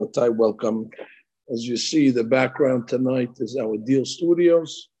Rabotai, welcome. As you see, the background tonight is our Deal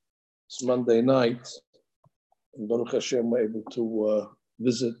Studios. It's Monday night. And Baruch Hashem, we're able to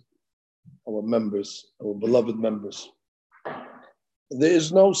visit our members, our beloved members. There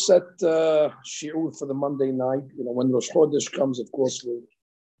is no set shiur for the Monday night. You know, when Rosh Chodesh comes, of course,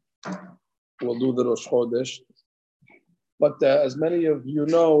 we'll do the Rosh Chodesh. But as many of you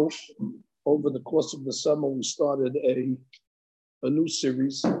know, over the course of the summer, we started a new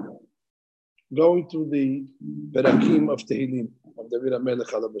series going through the Perakim of Tehillim of David HaMelech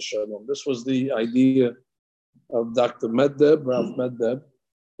Alav Shalom. This was the idea of Dr. Meddeb, Ralph Meddeb,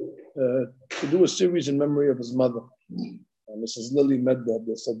 to do a series in memory of his mother, Mrs. Lily Meddeb,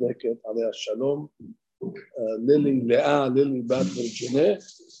 the Sadeket Aleh Shalom, Lily Leah, Lily Bat Virginia,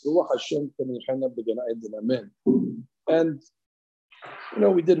 Ruach Hashem Tenilchana B'Gana Eden Amen. And, you know,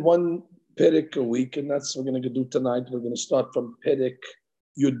 we did one Perek a week, and that's what we're going to do tonight. We're going to start from Perek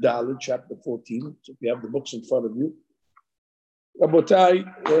Yud Dalet, chapter 14. So if you have the books in front of you. Rabotai,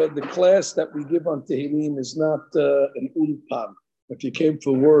 the class that we give on Tehillim is not an ulpan. If you came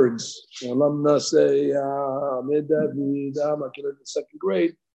for words, alumna say, in second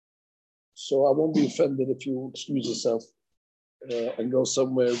grade, so I won't be offended if you excuse yourself and go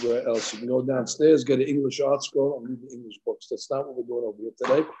somewhere else. You can go downstairs, get an English art scroll, and read the English books. That's not what we're doing over here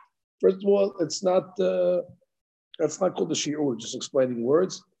today. First of all, it's not that's not called the shiur, just explaining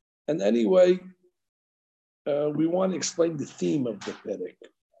words. And anyway, we want to explain the theme of the perek.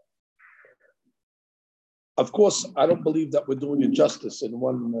 Of course, I don't believe that we're doing it justice in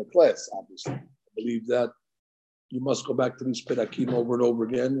one class, obviously. I believe that you must go back to these perakim over and over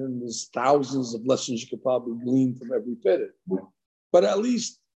again, and there's thousands of lessons you could probably glean from every perek. But at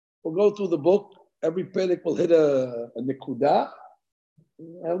least we'll go through the book. Every perek will hit a nekudah.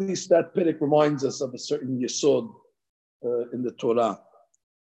 At least that perek reminds us of a certain yesod in the Torah.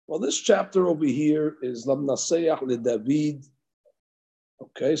 Well, this chapter over here is Lam Naseyach le David.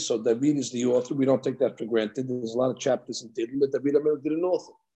 Okay, so David is the author. We don't take that for granted. There's a lot of chapters in Tehillim that David HaMelech did an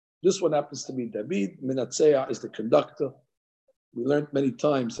author. This one happens to be David. Menatzeah is the conductor. We learned many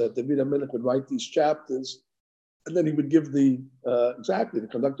times that David HaMelech would write these chapters, and then he would give the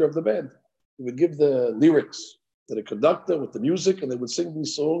conductor of the band. He would give the lyrics to the conductor with the music, and they would sing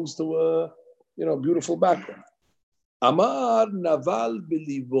these songs to a beautiful background. Amar Naval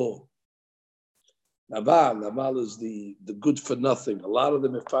Bilivo. Naval is the good for nothing. A lot of the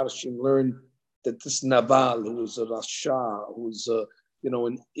Mefarshim learn that this Naval, who was a Rasha, who was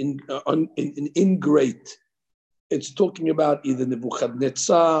an ingrate, it's talking about either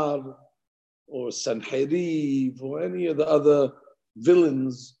Nebuchadnezzar or Sanherib or any of the other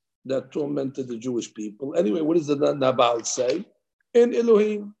villains that tormented the Jewish people. Anyway, what does the Naval say? In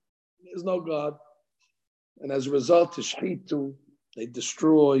Elohim, there's no God. And as a result, Tishchitu, they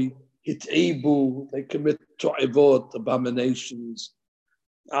destroy, Hit'ibu, they commit To'ivot, abominations,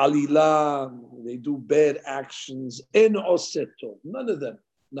 Alilah, they do bad actions, En Oseto, none of them,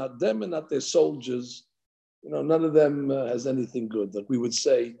 not them and not their soldiers, none of them has anything good. Like we would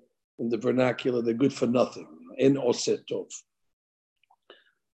say in the vernacular, they're good for nothing, En Osetov.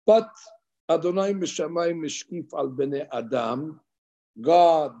 But Adonai Mishamayim Mishkif al Bnei Adam,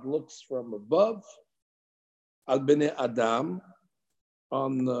 God looks from above, al Bnei Adam,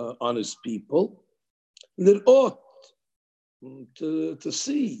 on his people, Lir'ot, to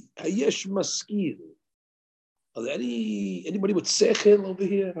see, Hayesh Maskir. Are there anybody with sechel over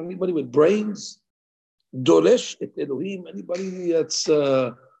here? Anybody with brains? Doresh et Elohim, anybody that's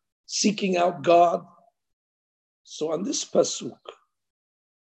seeking out God? So on this pasuk,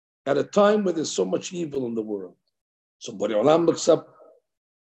 at a time where there's so much evil in the world, so Borei Olam looks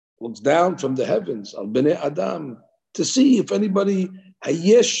down from the heavens, al Bnei Adam, to see if anybody,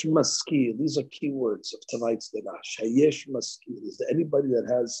 Hayesh Maskir, these are key words of tonight's Darash. Hayesh Maskir, is there anybody that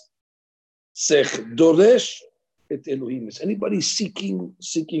has Sech Doresh et Elohim? Is anybody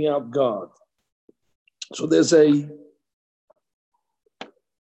seeking out God? So there's a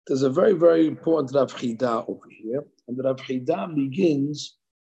very, very important Rav Chida over here, and the Rav Chida begins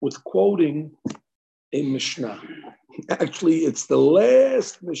with quoting a Mishnah. Actually, it's the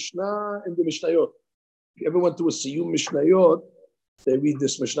last Mishnah in the Mishnayot. If you ever went to a Siyum Mishnayot, they read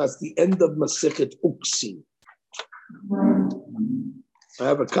this Mishnah. It's the end of Masechet Uksin. I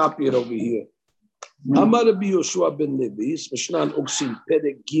have a copy of it over here. Amar Rabbi Yoshua ben Levi, Mishnah Uksin,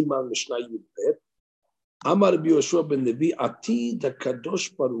 Perek Gimal, Mishnah Yud Bet. Amar Rabbi Yoshua ben Levi, Atid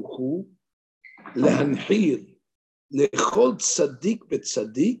HaKadosh Baruch Hu lehanchir lechol tzadik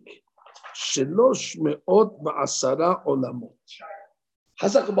betzadik shelosh me'ot ma'asara olamot.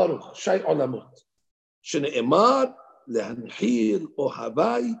 Hazak Baruch, Shay olamot. שנאמר להנחיל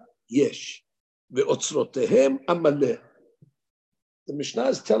אוהבי יש, ואוצרותיהם המלא. The Mishnah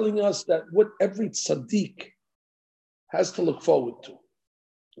is telling us that what every tzaddik has to look forward to.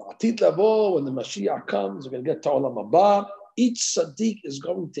 When the Mashiach comes, we're going to get to Olam Haba. Each tzaddik is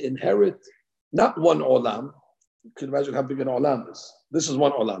going to inherit not one Olam. You can imagine how big an Olam is. This is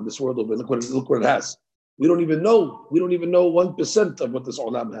one Olam, this world over. Look what it has. We don't even know 1% of what this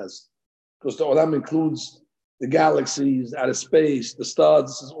Olam has. Because the Olam includes the galaxies, outer space, the stars.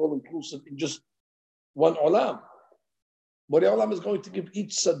 This is all inclusive in just one Olam. But the Olam is going to give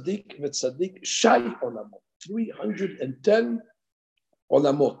each tzaddik Shai Olamot, 310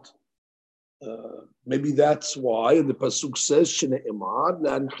 Olamot. Maybe that's why the pasuk says Shne'emar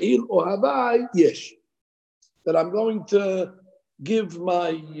Lanchil Ohavai Yesh, that I'm going to give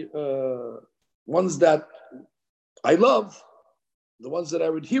my ones that I love, the ones that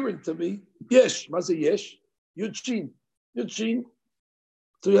are adherent to me, Yesh, Maze Yesh, Yud Shin,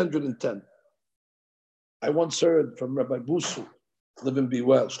 310. I once heard from Rabbi Busu, live and be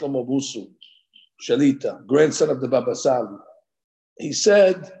well, Shlomo Busu, Shalita, grandson of the Baba Sali. He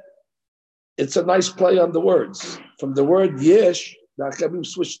said, it's a nice play on the words. From the word Yesh, the Achabim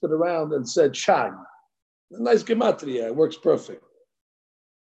switched it around and said Shai. A nice gematria, it works perfect.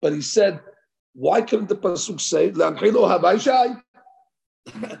 But he said, why couldn't the pasuk say Lanchilo Habai Shai?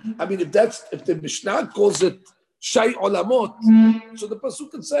 I mean, if the Mishnah calls it Shai Olamot, so the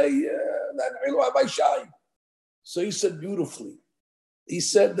pasuk could say Lanchilo Habai Shai. So he said beautifully. He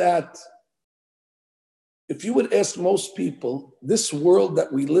said that if you would ask most people, this world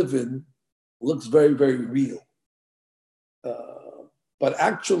that we live in looks very, very real. But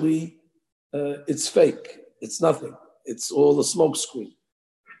actually, it's fake. It's nothing. It's all a smokescreen.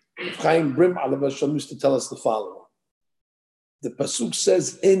 Chaim Brim Alav Hashem used to tell us the following. The pasuk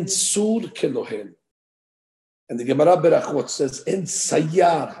says, "En sur kelohen," and the Gemara Berachot says, "En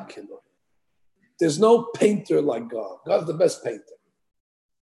sayar kelohen." There's no painter like God. God's the best painter.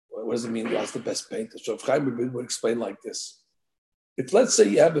 What does it mean? God's the best painter. So if Chaim Brim would explain like this: if let's say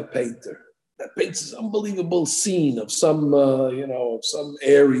you have a painter that paints this unbelievable scene of some, of some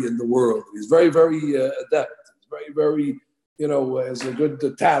area in the world. He's very, very adept. He's very, very, has a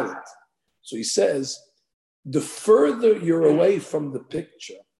good talent. So he says, the further you're away from the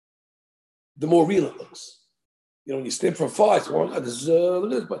picture, the more real it looks. When you stand from far, it's look at this,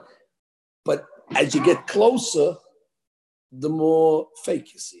 but as you get closer, the more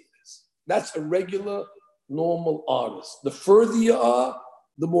fake you see it is. That's a regular, normal artist. The further you are,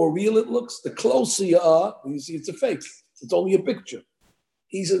 the more real it looks. The closer you are, you see it's a fake. It's only a picture.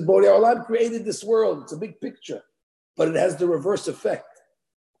 He says, Borei Olam created this world. It's a big picture, but it has the reverse effect.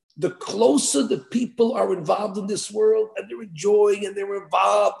 The closer the people are involved in this world and they're enjoying and they're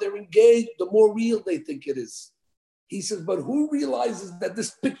involved, they're engaged, the more real they think it is. He says, but who realizes that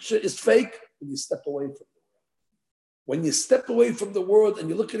this picture is fake? When you step away from it. When you step away from the world and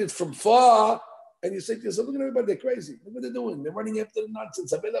you look at it from far, and you say to yourself, look at everybody, they're crazy. Look what they're doing. They're running after the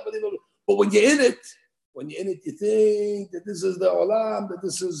nonsense. But when you're in it, you think that this is the olam, that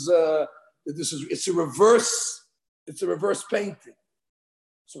this is it's a reverse painting.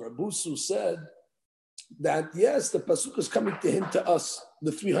 So Rabusu said that yes, the pasuk is coming to hint to us,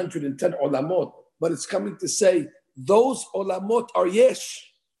 the 310 olamot, but it's coming to say those olamot are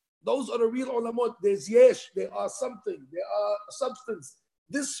yesh. Those are the real olamot. There's yesh. They are something. They are a substance.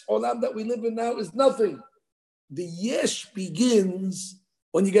 This olam that we live in now is nothing. The yesh begins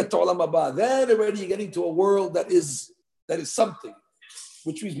when you get to olam haba. Then already you're getting to a world that is something,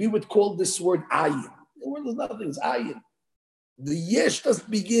 which means we would call this word ayin. The word is nothing. It's ayin. The yesh doesn't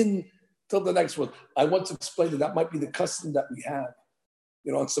begin till the next one. I once explained that might be the custom that we have.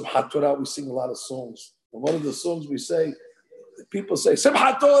 On Simchat Torah we sing a lot of songs. And one of the songs we say, people say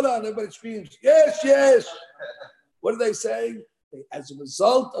Simchat Torah, and everybody screams, yes, yes. What are they saying? As a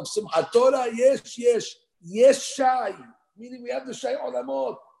result of Simchat Torah, yes, Shai. Meaning we have the Shai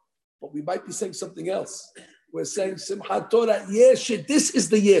Olamot. But we might be saying something else. We're saying Simchat Torah, yes, this is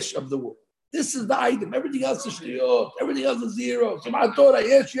the yesh of the world. This is the item. Everything else is shtiyot. Everything else is zero. Simchat Torah,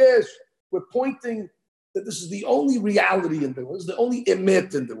 yes. We're pointing that this is the only reality in the world. This is the only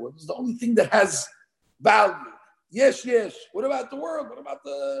emet in the world. This is the only thing that has value. Yes. What about the world? What about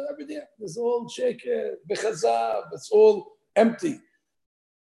the everything? It's all sheker, bechazav. It's all empty,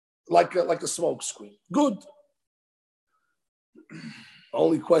 like a smoke screen. Good.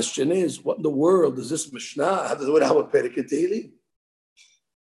 Only question is, what in the world is this Mishnah? How does it have a Perek Tehillim?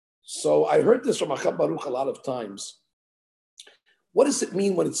 So I heard this from Achab Baruch a lot of times. What does it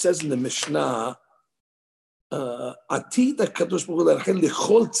mean when it says in the Mishnah, Atid HaKadosh Baruch Hu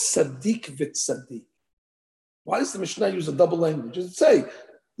l'chol tzaddik v'tzaddik? Why does the Mishnah use a double language? Does it say,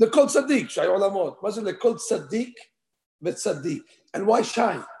 Lekol Tzaddik, Shai Olamot? Why is it Lekol Tzaddik, Tzaddik? And why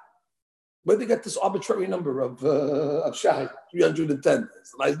Shai? Where did they get this arbitrary number of Shai? 310.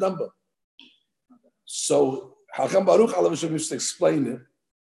 It's a nice number. So, Hacham Baruch Alav Hashem used to explain it,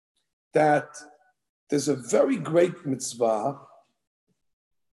 that there's a very great mitzvah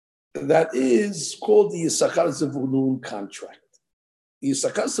that is called the Yisachar Zevulun contract. The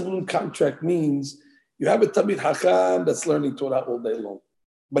Yisachar Zevulun contract means you have a Talmid Chacham that's learning Torah all day long,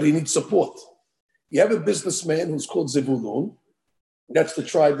 but he needs support. You have a businessman who's called Zevulun, that's the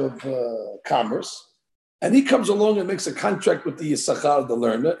tribe of commerce, and he comes along and makes a contract with the Yisachar, the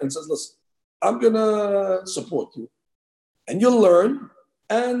learner, and says, listen, I'm going to support you, and you'll learn,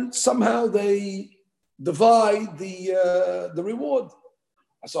 and somehow they divide the reward.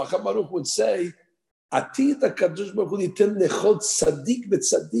 So Hacham Baruch would say, Atid HaKadosh Baruch Hu yitin lechol tzaddik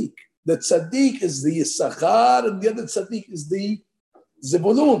v'tzaddik. The tzaddik is the Yisachar, and the other tzaddik is the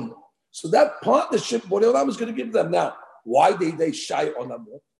Zebulun. So that partnership, Borei Olam is going to give them. Now, why they shy on them?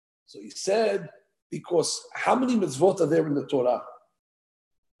 So he said, because how many mitzvot are there in the Torah?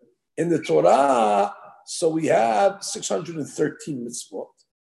 In the Torah, so we have 613 mitzvot,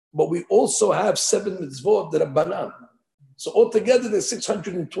 but we also have 7 mitzvot that are banan. So altogether, there's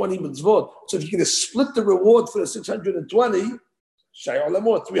 620 mitzvot. So if you can split the reward for the 620, Shai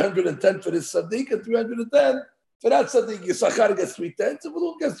Olamot, 310 for this tzaddik and 310 for that tzaddik. Yisachar gets 310,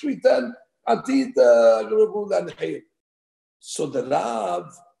 Zebulun gets 310. Atid, so the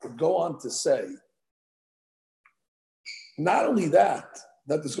Rav would go on to say, not only that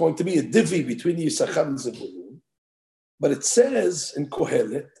there's going to be a divvy between Yisachar and Zebulun, but it says in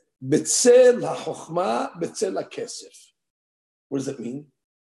Kohelet, Betzel HaChochma, Betzel HaKesef. What does it mean?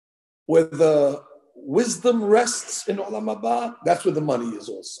 Where the wisdom rests in Olam Haba, that's where the money is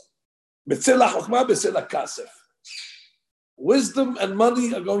also. Betzel HaChochma, Betzel HaKesef. Wisdom and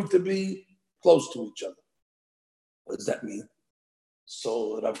money are going to be close to each other. What does that mean?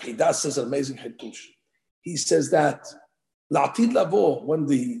 So Rav Chida says an amazing hitush. He says that La'atid Lavo, when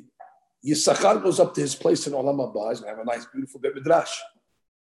the Yisachar goes up to his place in Olam Haba, he's going to have a nice, beautiful Bet Midrash.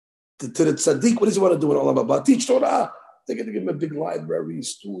 To the tzaddik, what does he want to do in Olam Haba? Teach Torah. They're going to give him a big library,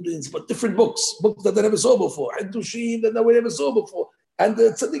 students, but different books that they never saw before, and Hitushim that they never saw before. And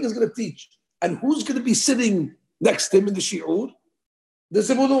the tzaddik is going to teach. And who's going to be sitting next to him in the shi'ur? The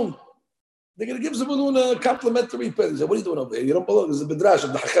Zebulun. They're going to give Zebulun a complimentary pen. He said, what are you doing over here? You don't belong. There's a Midrash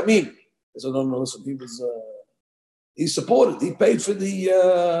of the Hachamim. He said, no, listen, he supported. He paid for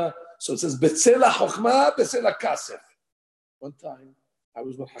the, so it says, Betzel HaChochma, Betzel HaKasef. One time, I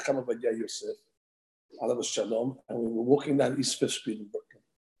was with Hacham Ovadia Yosef, Alav Shalom, and we were walking down East 5th Street in Brooklyn.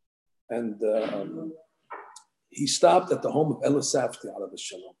 And he stopped at the home of Ella Safti, Alav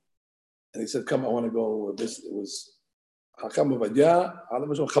Shalom. And he said, come, I want to go visit. It was Hacham Ovadia,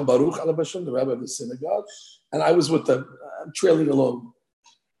 Alav Shalom, Cham Baruch, Alav Shalom, the rabbi of the synagogue. And I was with them, I'm trailing along.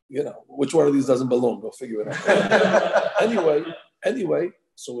 You know, which one of these doesn't belong? Go figure it out. Anyway,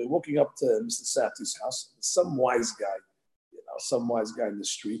 so we're walking up to Mr. Safti's house. Some wise guy in the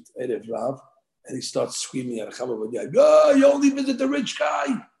street, Erev Rav, and he starts screaming at Hacham Ovadia, "Oh, you only visit the rich guy.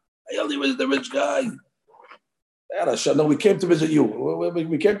 We're not came to visit you.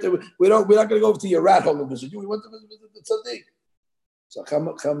 We're not going to go over to your rat hole and visit you. We went to visit the tzaddik." So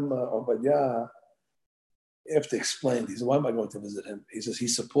Hacham Ovadia, after explained, he said, why am I going to visit him? He says, he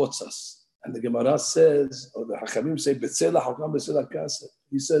supports us. And the Gemara says, or the Hachamim say, Betzel HaChochma, Betzel HaKasef.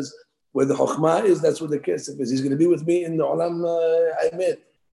 He says, where the Chochma is, that's where the Kesef is. He's going to be with me in the Olam Ha'emet.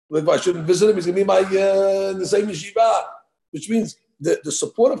 If I shouldn't visit him, he's going to be in the same yeshiva. Which means the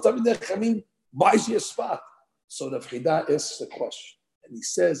support of Talmidei Chachamim buys you a spot. So the Chida asks a question. And he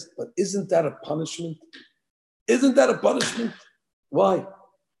says, but isn't that a punishment? Isn't that a punishment? Why?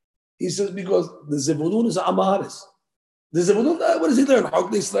 He says, because the Zebulun is Amaris. The Zebulun, what does he learn?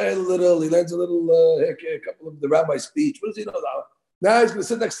 Israel a little, he learns a little, a couple of the rabbi's speech. What does he know now? Now he's going to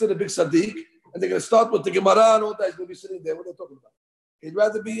sit next to the big Sadiq, and they're going to start with the Gemara and all that. He's going to be sitting there. What are they talking about? He'd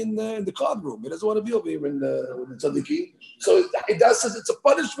rather be in the card room. He doesn't want to be over here with the Tzaddikim. So that says it's a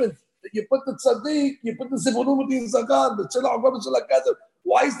punishment. You put the Tzaddik, you put the Zebulun with the Zagan, the Tzilach, the Tzilach.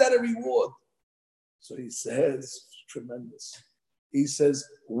 Why is that a reward? So he says, tremendous. He says,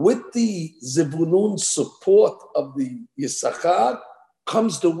 with the Zebulun support of the Yisachar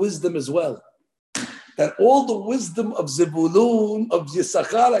comes the wisdom as well. That all the wisdom of Zebulun, of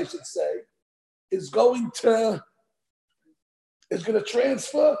Yisachar, I should say, is going to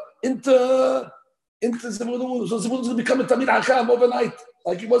transfer into Zebulun. So Zebulun is going to become a Talmid Chacham overnight,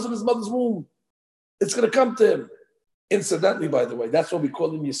 like he was in his mother's womb. It's going to come to him. Incidentally, by the way, that's why we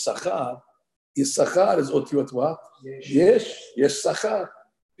call him Yisachar, Yisachar is Otiyot what? Yesh Sachar.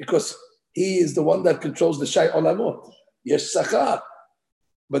 Because he is the one that controls the Shai Olamot. Yesh Sachar.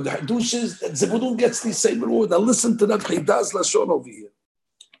 But the Hadush is that Zebulun gets the same reward. Now listen to that Chidaz Lashon over here.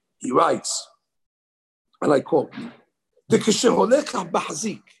 He writes, and I quote, כשהולך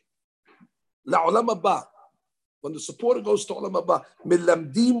בחזיק לעולם הבא, when the supporter goes to עולם הבא,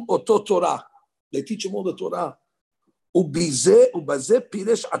 מלמדים אותו תורה. They teach him all the Torah. ובזה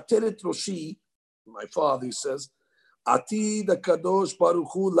פירש עטרת ראשי, my father, he says, עתיד הקדוש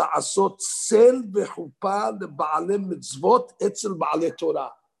ברוך הוא לעשות צל וחופה לבעלי מצוות אצל בעלי תורה.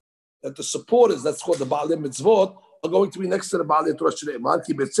 That the supporters, that's called the בעלי מצוות, are going to be next to the בעלי תורה שנאמר,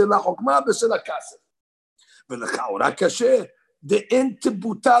 כי בצל החוכמה בצל הכסף. ולכאורה קשה, דאין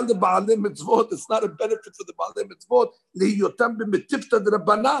תבוטל לבעלי מצוות, it's not a benefit for the בעלי מצוות, להיותם במטיפתא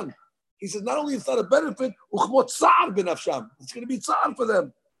דרבנן. He says, not only it's not a benefit, וכמו צער בנפשם, it's going to be צער for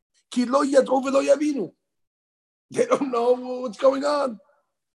them. כי לא ידעו ולא יבינו. They don't know what's going on.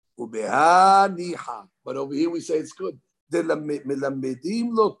 ובהניחא, but over here we say it's good.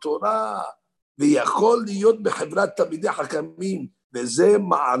 מלמדים לו תורה, ויכול להיות בחברת תלמידי חכמים, וזה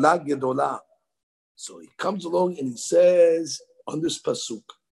מעלה גדולה. So he comes along and he says on this pasuk,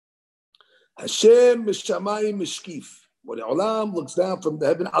 Hashem mishamayim mishkif. When the Olam looks down from the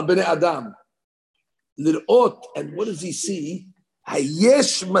heaven, al bnei Adam, lirot, and what does he see?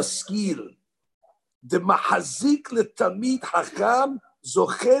 Hayesh maskir, the mahazik letamid hakam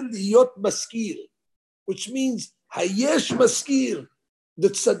zocher liyot maskir, which means hayesh maskir, the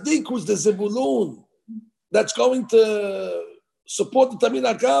tzaddik who's the zebulun that's going to support the tamid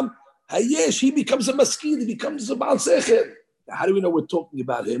hakam. Hayesh, he becomes a maskil, he becomes a Baal Sechel. How do we know we're talking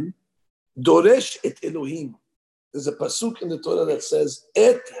about him? Doresh et Elohim. There's a pasuk in the Torah that says,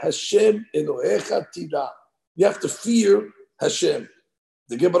 Et Hashem Elohecha tira. You have to fear Hashem.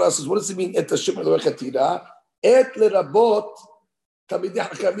 The Gemara says, what does it mean, Et Hashem Elohecha tira? Et lerabot tamidei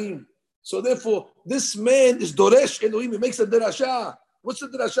hakamim. So therefore, this man is Doresh Elohim. He makes a derasha. What's the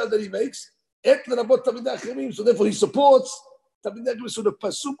derasha that he makes? Et lerabot tamidei hakamim. So therefore, he supports. So the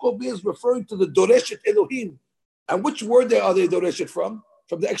pasuk over here is referring to the Doreshet Elohim. And which word are they Doreshet from?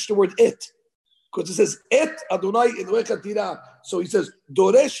 From the extra word et. Because it says et Adonai Elohecha tira. So he says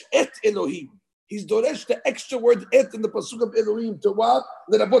Doresh et Elohim. He's Doresh the extra word et in the pasuk of Elohim to what?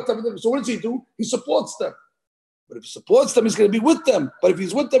 So what does he do? He supports them. But if he supports them, he's going to be with them. But if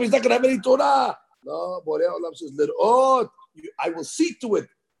he's with them, he's not going to have any Torah. No, Borei Olam says, I will see to it.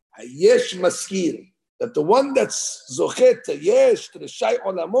 Hayesh maskir. That the one that's zochet to yesh, to the shai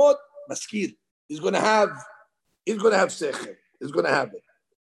olamot, maskir, he's going to have sechel. He's going to have it.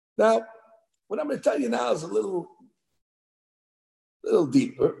 Now, what I'm going to tell you now is a little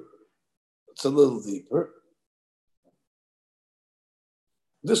deeper. It's a little deeper.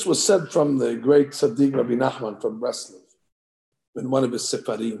 This was said from the great Tzaddik Rabbi Nachman from Breslov in one of his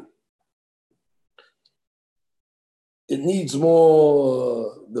sefarim. It needs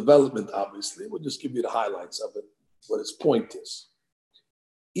more development, obviously. We'll just give you the highlights of it, what its point is.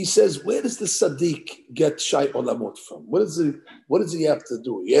 He says, where does the Sadiq get Shai Olamot from? What does he have to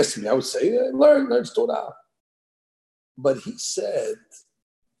do? He asked me, I would say, learn Torah. But he said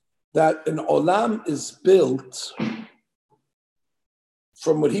that an Olam is built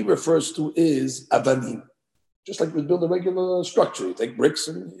from what he refers to is Avanim. Just like we build a regular structure. You take bricks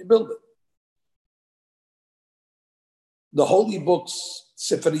and you build it. The holy books,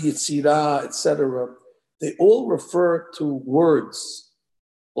 Sefer Yetzirah, etc., they all refer to words,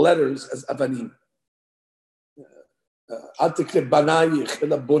 letters as avanim. Al tikre banayich,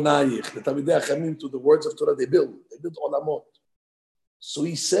 ela bonayich. The Talmidei Chachamim, to the words of Torah, they build olamot. So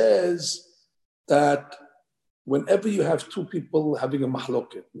he says that whenever you have two people having a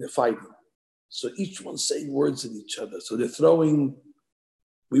mahloket, they're fighting, so each one's saying words at each other. So they're throwing,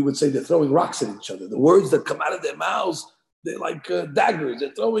 we would say they're throwing rocks at each other. The words that come out of their mouths, they're like daggers.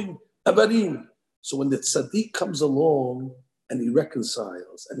 They're throwing avanim. So when the tzaddik comes along and he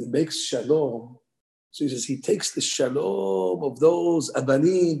reconciles and he makes shalom, so he says he takes the shalom of those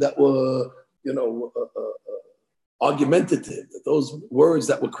avanim that were, argumentative, those words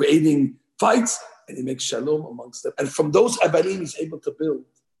that were creating fights, and he makes shalom amongst them. And from those avanim, he's able to build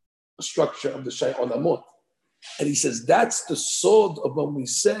a structure of the Shai Olamot. And he says that's the sword of when we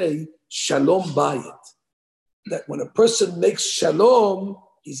say shalom bayit. That when a person makes shalom,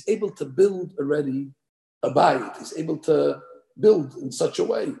 he's able to build already a bayit. He's able to build in such a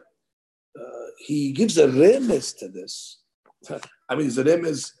way. He gives a remez to this. I mean, the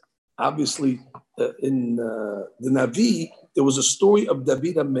remez, obviously, in the Navi, there was a story of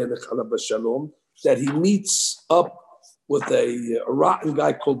David HaMelech, alav shalom, that he meets up with a rotten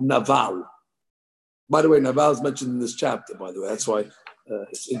guy called Naval. By the way, Naval is mentioned in this chapter, by the way. That's why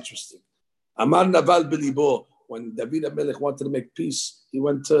it's interesting. Amar Naval Bilibo, when David HaMelech wanted to make peace, he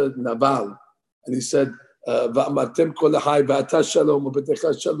went to Naval and he said, "Va'amartem kol ha'chai v'ata shalom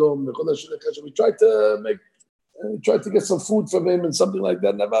u'betecha shalom." We tried to get some food from him and something like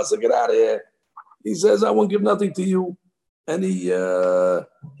that. Naval said, "Get out of here." He says, "I won't give nothing to you." And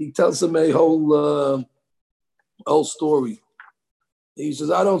he tells him a whole story. He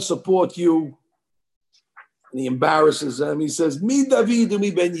says, "I don't support you." And he embarrasses him. He says, "Mi David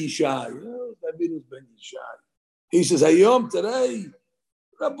mi ben Yishai." David was ben Yishai. He says, "Hayom today,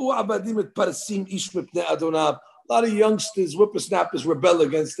 Rabu abadim et parsim ish mipnei Adonav." A lot of youngsters, whippersnappers, rebel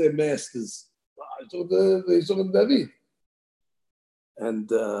against their masters. So they saw David. And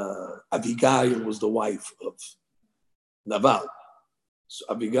Abigail was the wife of Naval. So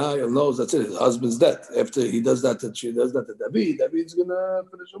Abigail knows that's it. His husband's dead. After he does that, she does that to David. David's gonna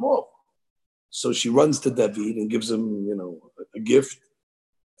finish him off. So she runs to David and gives him, a gift,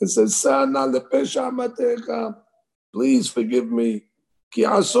 and says, "Son, please forgive me. Ki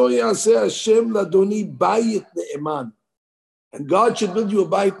aso yaseh Hashem ladoni bayit ne'eman." And God should build you a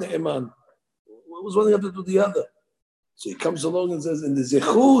bayit ne'eman. What was one thing after the other? So he comes along and says, "In the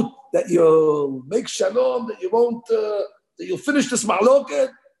zechut that you'll make shalom, that you won't, that you'll finish this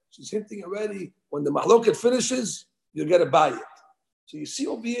mahloket." She's hinting already. When the mahloket finishes, you'll get a bayit. So you see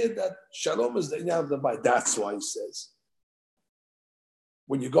over here that shalom is the inyan of the bayit. That's why he says,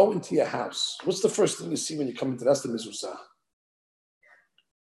 when you go into your house, what's the first thing you see when you come into that's the mezuzah?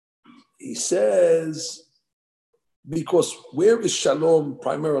 He says, because where is shalom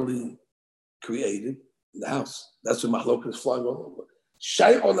primarily created? In the house. That's where mahloket is flying all over.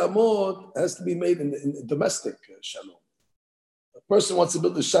 Shai olamot has to be made in domestic shalom. A person wants to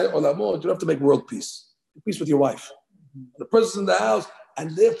build a shai olamot, you don't have to make world peace. Peace with your wife. The person's in the house,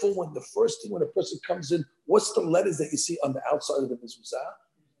 and therefore, when a person comes in, what's the letters that you see on the outside of the mezuzah?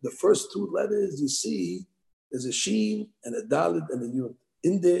 The first two letters you see is a shin and a dalet and a yud.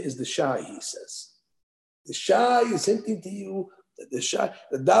 In there is the shai, he says. The shai is hinting to you that the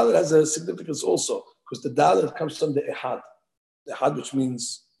dalet has a significance also, because the dalet comes from the ehad. The ehad, which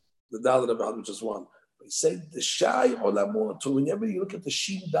means the dalet of ehad, which is one. But he said the shai olamot. So whenever you look at the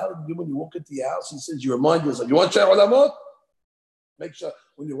shin dalet, when you walk into your house, he says, you remind yourself, you want shai olamot? Make sure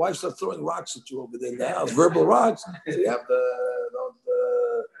when your wife starts throwing rocks at you over there in the house, verbal rocks, so you have to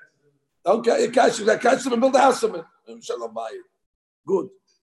don't catch them and build a house from it. Good.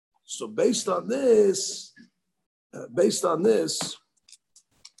 So based on this,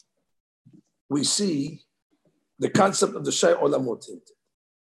 we see the concept of the Shai Olamot.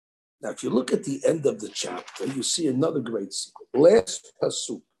 Now, if you look at the end of the chapter, you see another great secret. Last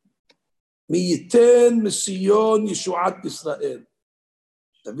pasuk. Mi yiten misiyon yishuat Yisrael.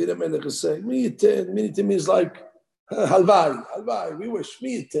 David HaMelech is saying, Mi yiten means like, halvai, we wish,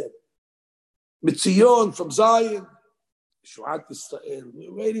 mi yiten. Mitzion from Zion, Yishuat Yisrael.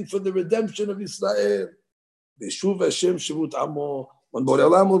 We're waiting for the redemption of Israel. Beshuv Hashem Shavut Amo. When Borei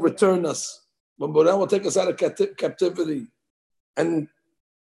Olam will return us, when Borei Olam will take us out of captivity and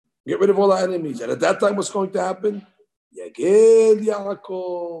get rid of all our enemies. And at that time, what's going to happen? Yagel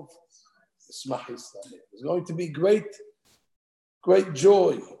Yaakov, Yismach Yisrael. There's going to be great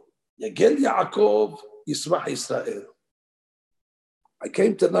joy. Yagel Yaakov, Yismach Yisrael. I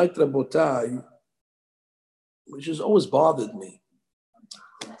came tonight, Rabotai, which has always bothered me.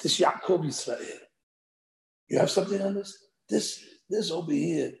 This Yaakov Yisrael. You have something on this? This over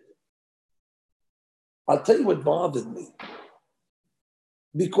here. I'll tell you what bothered me.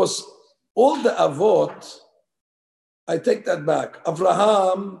 Because all the Avot, I take that back.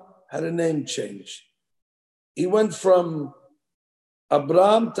 Abraham had a name change. He went from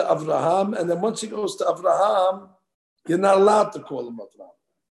Abram to Avraham, and then once he goes to Avraham, you're not allowed to call him Avraham.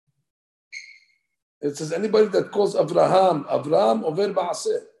 It says anybody that calls Avraham over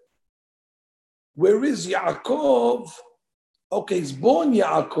ba'aseh. Where is Yaakov? Okay, he's born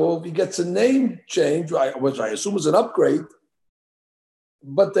Yaakov. He gets a name change, which I assume is an upgrade.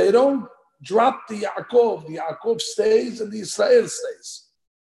 But they don't drop the Yaakov. The Yaakov stays and the Israel stays.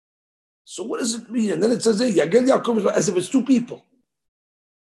 So what does it mean? And then it says, Yagel Yaakov, as if it's two people.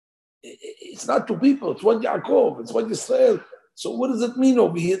 It's not two people. It's one Yaakov. It's one Israel. So what does it mean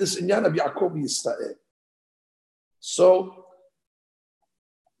over here, this inyan of Yaakov Yisrael? So,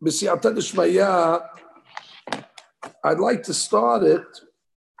 B'siyata D'Shmaya, I'd like to start it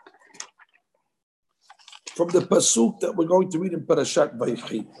from the pasuk that we're going to read in Parashat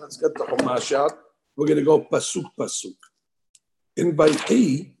Vaychi. Let's get the Chumash out. We're going to go pasuk. In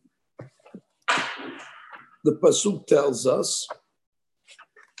Vaychi, the pasuk tells us,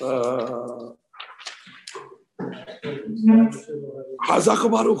 Hazak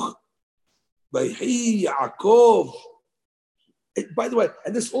Baruch. Vayhi Yaakov. By the way,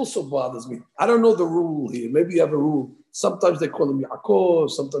 and this also bothers me. I don't know the rule here. Maybe you have a rule. Sometimes they call him Yaakov.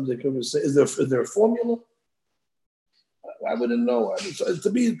 Sometimes they call him. Is there a formula? I wouldn't know. I mean, so to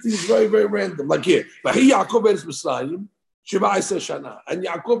me, it seems very, very random. Like here, Vayhi Yaakov ben Mitzrayim, Sheva Shana, and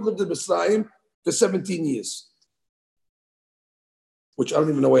Yaakov lived in Mitzrayim for 17 years. Which I don't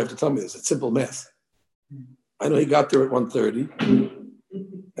even know why you have to tell me this. It's simple math. I know he got there at 130,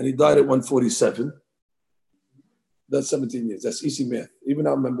 and he died at 147. That's 17 years. That's easy math. Even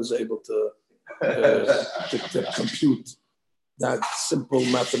our members are able to compute that simple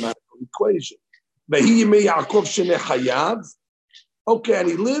mathematical equation. Okay, and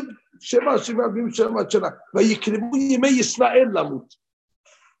he lived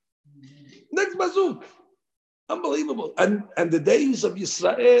next bazuk. Unbelievable. And the days of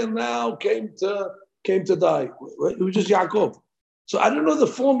Yisrael now came to die. It was just Yaakov. So I don't know the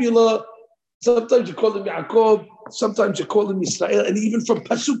formula. Sometimes you call him Yaakov, sometimes you call him Yisrael, and even from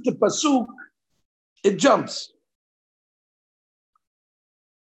pasuk to pasuk, it jumps.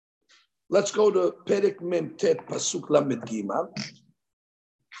 Let's go to Perek Mem Tet Pasuk Lamed Gimal.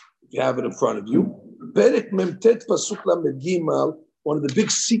 If you have it in front of you. Perek Mem Tet Pasuk Lamed Gimal, one of the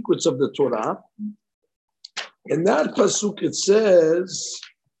big secrets of the Torah. In that pasuk it says,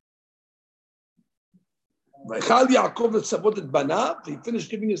 Vaychal Yaakov etzavot et banav. He finished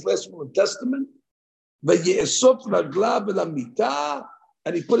giving his last will and testament. Vaye'esop raglav el hamita,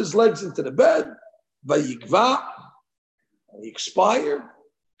 and he put his legs into the bed. Vayigva, and he expired.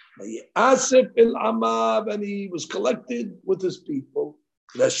 Vaye'asef el amav, and he was collected with his people.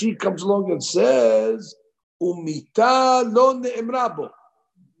 Rashi comes along and says, Umita lo ne'emrabo.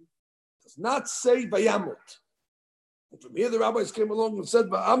 Does not say vayamot. And from here the rabbis came along and said,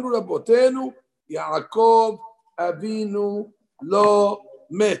 Va'amru rabotenu Yaakov Avinu lo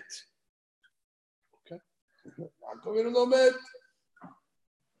met. Okay. Yaakov Avinu lo met.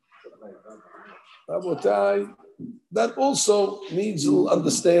 Rabotai, that also needs a little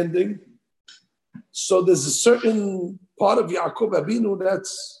understanding. So there's a certain part of Yaakov Avinu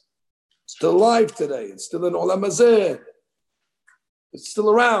that's still alive today. It's still in Olam Hazeh. It's still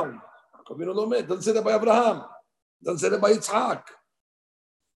around. Yaakov Avinu lo met. Doesn't say that by Abraham. Doesn't say that by Yitzhak.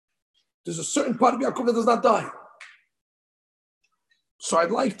 There's a certain part of Yaakov that does not die. So I'd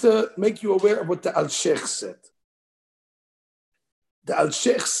like to make you aware of what the Al-Sheikh said. The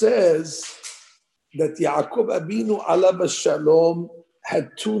Al-Sheikh says that Yaakov Avinu alav shalom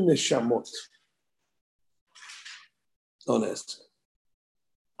had two neshamot. Don't ask.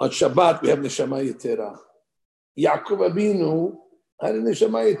 On Shabbat we have neshama yetera. Yaakov Avinu had a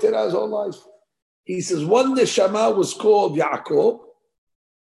neshama yetera his whole life. He says one neshama was called Yaakov,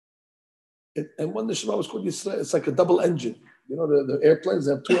 and one neshama was called Yisrael. It's like a double engine. You know, the airplanes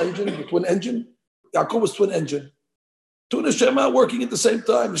have two engines, the twin engine. Yaakov was twin engine. Two neshama working at the same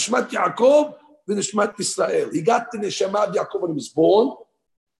time. Neshmat Yaakov, the Neshmat Yisrael. He got the neshama of Yaakov when he was born.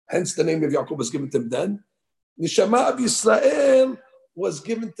 Hence the name of Yaakov was given to him then. Neshama of Yisrael was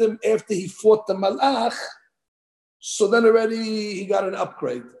given to him after he fought the Malach. So then already he got an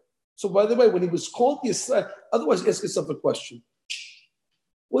upgrade. So by the way, when he was called Yisrael, otherwise ask yourself a question.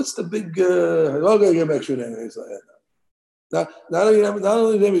 What's the big, okay, give me extra name. Now, not only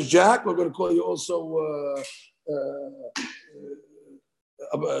your name is Jack, we're going to call you also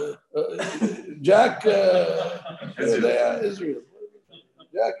Jack Israel.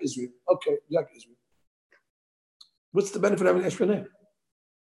 Jack Israel. Okay, Jack Israel. What's the benefit of having an extra name?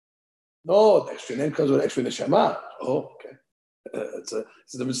 No, the extra name comes with an extra neshama. Oh, okay. It's a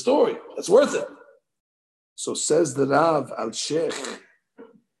different story. That's worth it. So says the Rav Al-Sheikh.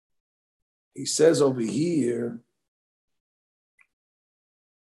 He says over here,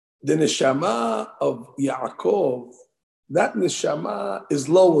 the neshama of Yaakov, that neshama is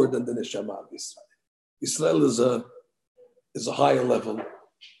lower than the neshama of Israel. Israel is a higher level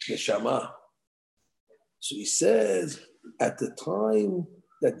neshama. So he says, at the time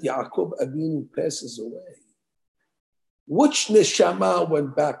that Yaakov Avinu passes away, which neshama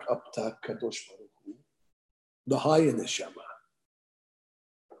went back up to Kadosh Baruch Hu? The higher neshama.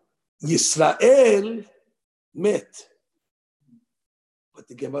 Yisrael met. But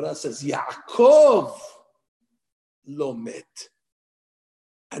the Gemara says, Yaakov lo met.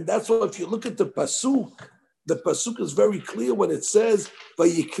 And that's why if you look at the pasuk is very clear when it says,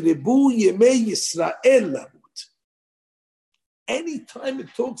 Vayikrebu yemei Yisrael lamut. Anytime it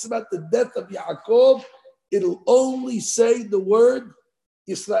talks about the death of Yaakov, it'll only say the word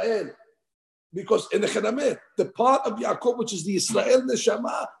Yisrael. Because in the Chadamet, the part of Yaakov, which is the Yisrael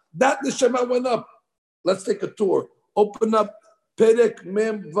neshama, that neshama went up. Let's take a tour. Open up Perek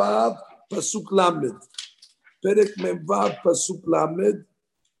Mem Vav Pasuk Lamed. Perek Mem Vav Pasuk Lamed.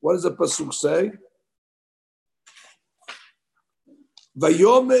 What does the pasuk say?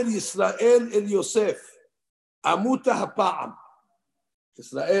 Vayomer Yisrael el Yosef, Amuta hapa'am.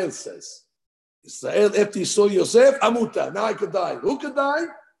 Israel says, Israel, after he saw Yosef, Amuta, now I could die. Who could die?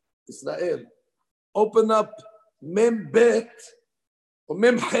 Israel. Open up Mem Bet, or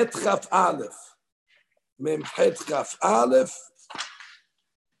Mem Het Chaf Aleph. Mem Het Chaf Aleph.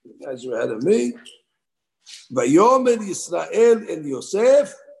 You guys are ahead of me. Vayomer Yisrael el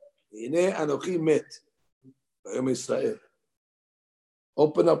Yosef, Hine Anochi Met. Vayomer Yisrael.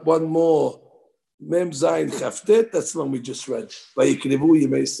 Open up one more. Mem Zayin Chaftet, that's the one we just read. Vayikrevu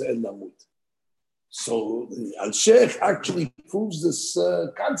Yemei Yisrael Namut. So Al-Sheikh actually proves this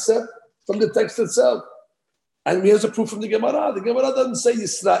concept from the text itself. And he has a proof from the Gemara. The Gemara doesn't say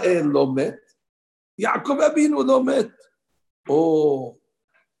Yisrael lo met. Yaakov Abinu lo met. Oh.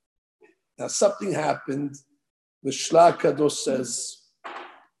 Now something happened. The Shla Kadosh says,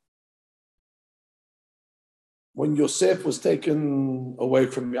 when Yosef was taken away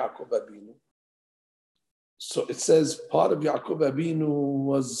from Yaakov Abinu, so it says part of Yaakov Abinu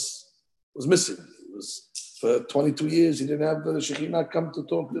was missing. It was for 22 years. He didn't have the Shekhinah come to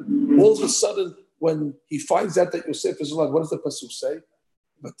talk to him. All of a sudden, when he finds out that Yosef is alive, what does the pasuk say?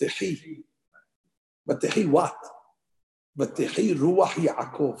 Batehi. Batehi what? Batehi ruach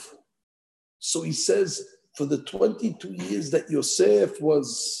Yaakov. So he says, for the 22 years that Yosef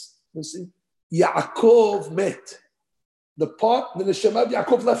was missing, Yaakov met. The part, the Neshama of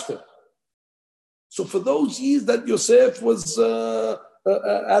Yaakov left him. So for those years that Yosef was out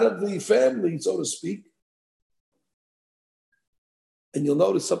of the family, so to speak, and you'll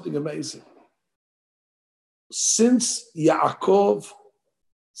notice something amazing. Since Yosef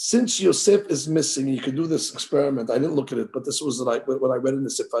is missing, you can do this experiment. I didn't look at it, but this was what I read in the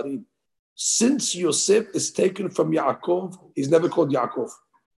Sefarim. Since Yosef is taken from Yaakov, he's never called Yaakov.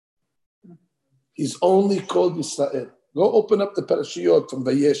 He's only called Yisrael. Go open up the Parashiyot from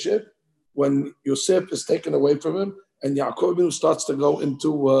Vayeshev when Yosef is taken away from him and Yaakov starts to go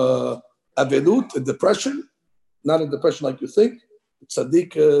into Avelut, a depression. Not a depression like you think.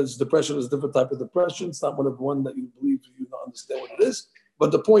 Tzadik's depression is a different type of depression. It's not one that you believe you don't understand what it is.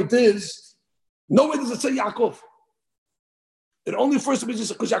 But the point is, nowhere does it say Yaakov. It only first appears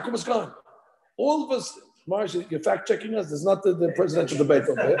because Yaakov is gone. All of us, Marsh, you're fact checking us. There's not the presidential debate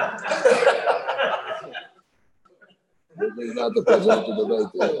over here. There's not the presidential debate.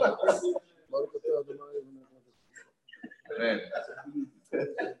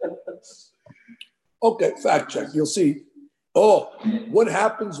 Okay, fact check. You'll see. Oh, what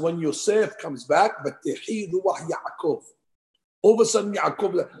happens when Yosef comes back? Yaakov. All of a sudden,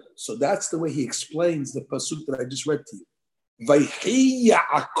 Yaakov. So that's the way he explains the pasuk that I just read to you. Vayhi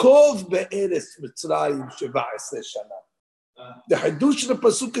Yaakov be'eretz Mitzrayim 17 shana. The Hadush of the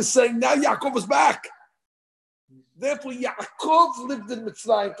pasuk is saying now Yaakov is back. Therefore, Yaakov lived in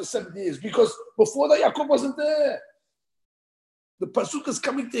Mitzrayim for 7 years because before that Yaakov wasn't there. The pasuk is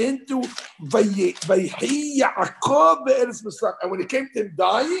coming to him to Vayhi Yaakov be'eretz Mitzrayim, and when it came to him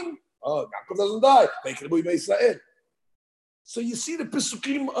dying, Yaakov doesn't die. So you see the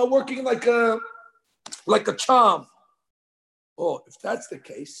pasukim are working like a charm. Oh, if that's the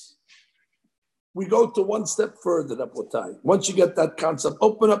case, we go to one step further, Rabotai. Once you get that concept,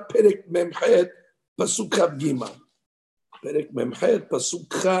 open up Perek Memchet, Pasuk Chav Gimel. Perek Memchet, Pasuk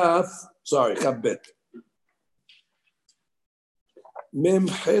Chav Bet.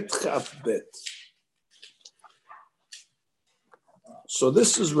 Memchet Chav Bet. So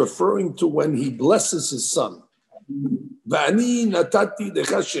this is referring to when he blesses his son. V'ani natati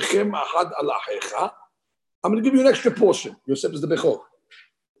decha shechem ahad al achecha. I'm going to give you an extra portion. Yosef is the Bechor.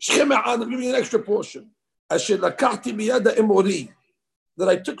 Shechem ahad, I'm going to give you an extra portion. Asher lakachti miyad ha'emori, that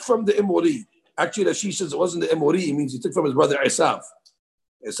I took from the Emori. Actually, Rashi says it wasn't the Emori, it means he took from his brother Esav.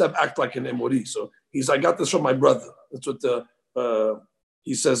 Esav acted like an Emori. So I got this from my brother. That's what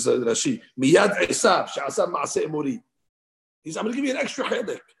he says, Rashi. Miyad Esav, she'asab ma'aseh Emori. I'm going to give you an extra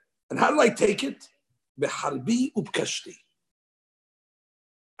chedek. And how did I take it? Beharbi ubkashti.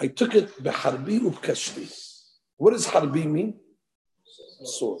 I took it beharbi ubkashti. What does harbi mean?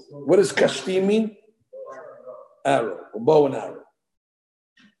 Sword. What does kashti mean? Arrow, or bow and arrow.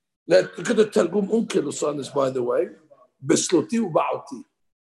 Look at the Targum Onkelos on this, by the way. Besloti uba'oti.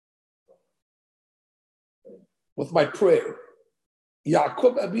 With my prayer.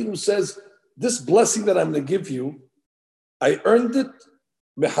 Yaakov Abinu says, this blessing that I'm going to give you, I earned it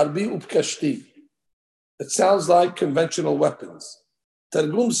beharbi ubkashti. It sounds like conventional weapons.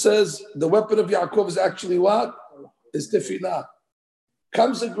 Targum says the weapon of Yaakov is actually what? Is tefillah.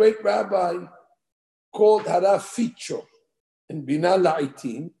 Comes a great rabbi called Harav Ficho in Bina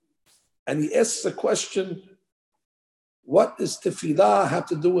La'itim, and he asks the question, what does tefillah have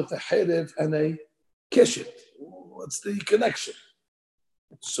to do with a herev and a keshet? What's the connection?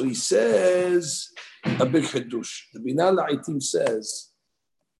 So he says a big hadush. The Bina La'itim says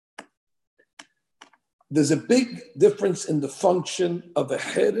there's a big difference in the function of a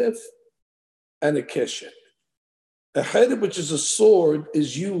herev and a keshet. A herev, which is a sword,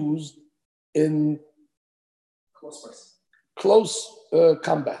 is used in close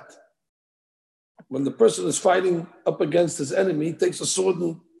combat. When the person is fighting up against his enemy, he takes a sword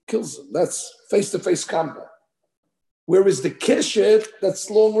and kills him. That's face-to-face combat. Whereas the keshet, that's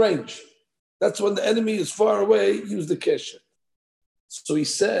long range. That's when the enemy is far away, use the keshet. So he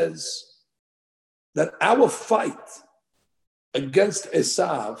says that our fight against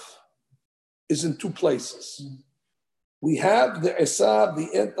Esav is in two places. We have the Esav,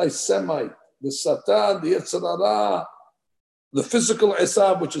 the anti-Semite, the Satan, the Yetzer Hara, the physical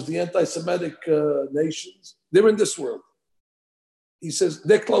Esav, which is the anti-Semitic nations. They're in this world. He says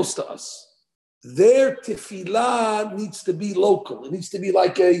they're close to us. Their tefillah needs to be local. It needs to be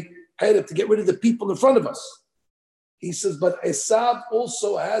like a head to get rid of the people in front of us. He says, but Esav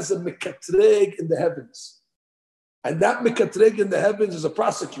also has a mekatreg in the heavens. And that mekatreg in the heavens is a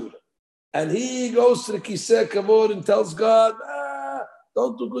prosecutor. And he goes to the Kiseh Kavod and tells God,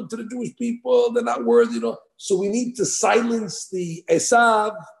 don't do good to the Jewish people. They're not worthy. So we need to silence the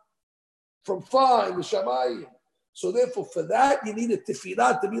Esav from far in the Shamayim. So therefore, for that, you need a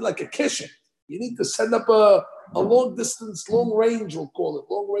tefillah to be like a keshet. You need to send up a long distance, long range, we'll call it,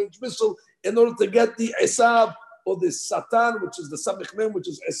 long range missile, in order to get the Esav or the Satan, which is the Samech Mem, which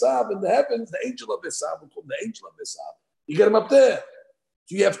is Esav in the heavens, the angel of Esav, we'll call him the angel of Esav. You get him up there.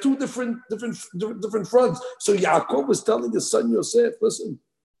 So you have two different fronts. So Yaakov was telling his son Yosef, listen,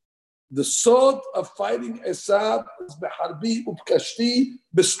 the sword of fighting Esav is beharbi ubkashti,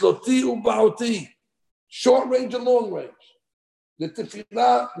 besloti ubauti, short range and long range. The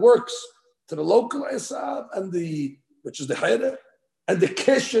tefillah works to the local Esav which is the Hayre, and the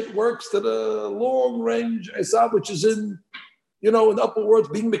Keshet works to the long range Esav, which is in the upper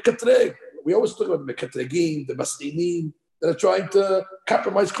world, being Mekatreg. We always talk about Mekatregim, the Bastinim, that are trying to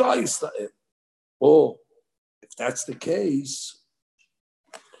compromise Klal Yisrael. Oh, if that's the case,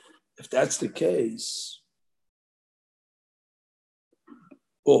 the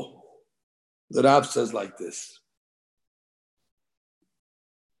Rav says like this.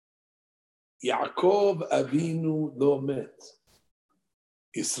 Yaakov Avinu lo met.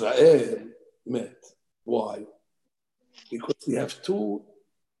 Israel met. Why? Because we have two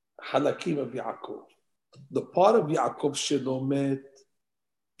halakim of Yaakov. The part of Yaakov shelo met,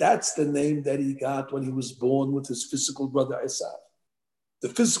 that's the name that he got when he was born with his physical brother Esav. The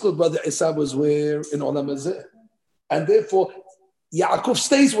physical brother Esav was where? In Olam Hazeh. And therefore, Yaakov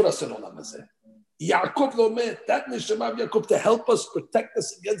stays with us in Olam Hazeh. Yaakov lo met, that neshama of Yaakov to help us, protect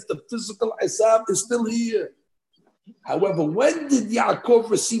us against the physical Esav is still here. However, when did Yaakov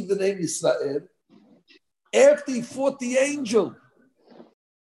receive the name Yisrael? After he fought the angel.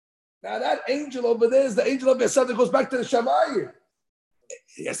 Now that angel over there is the angel of Esav that goes back to the Shamayim.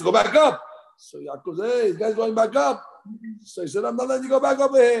 He has to go back up. So Yaakov says, hey, this guy's going back up. So he said, I'm not letting you go back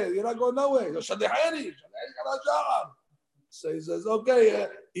over here. You're not going nowhere. So he says, okay,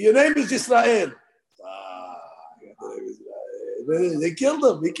 your name is Israel. They killed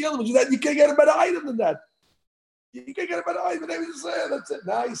him. You can't get a better item than that. You can't get a better item. The name is Israel. That's it.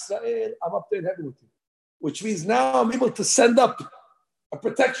 Now Israel, I'm up there in heaven with you. Which means now I'm able to send up a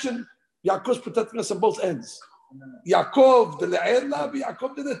protection. Yaakov's protecting us on both ends. Yaakov, the le'ela,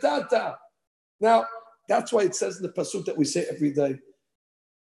 Yaakov, the tata. Now, that's why it says in the pasuk that we say every day.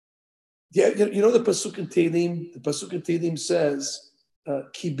 Yeah, you know the pasuk in Tehillim? The pasuk in Tehillim says,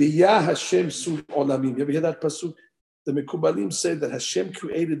 Ki biyah Hashem sur olamim. You ever hear that pasuk? The Mekubalim say that Hashem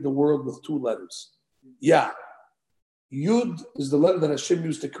created the world with two letters. Yeah. Yud is the letter that Hashem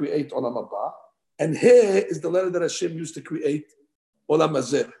used to create Olam Haba, and He is the letter that Hashem used to create Olam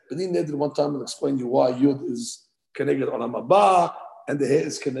Hazeh. B'nai Neder one time will explain you why Yud is connected Olam Haba and the He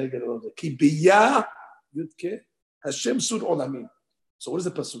is connected Olam Hazeh. Ki biyah Yud ke Hashem sur olamim. So what does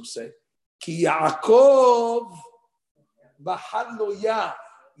the pasuk say? Ki Yaakov b'hal lo yah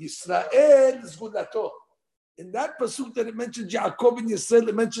Yisrael zgulato. In that pasuk that it mentions Yaakov and Yisrael,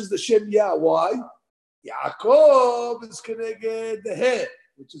 it mentions the Shem Yah. Why? Yaakov is connected the He,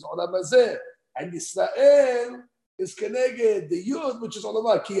 which is Olam Hazeh, and Yisrael is connected the Yud, which is all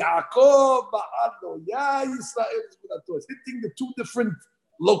about Ki Yaakov Ba'adno, Ya Yisrael is Minato. It's hitting the two different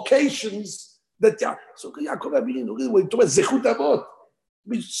locations that so Yaakov means we're talking about Zechut Avot.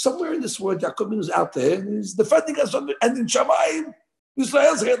 Somewhere in this world, Yaakov is out there and he's defending us, and in Shamayim,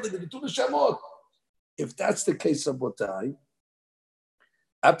 Yisrael's handling the two Neshamot. If that's the case of Botai,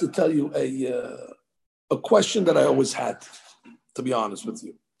 I have to tell you a question that I always had, to be honest with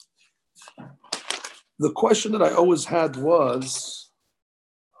you. The question that I always had was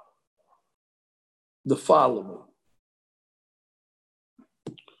the following.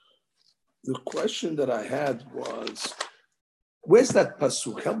 The question that I had was, where's that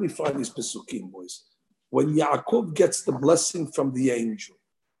pasuk? Help me find these pasukim, boys. When Yaakov gets the blessing from the angel.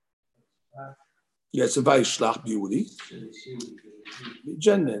 Yes, a Vaishlach beauty.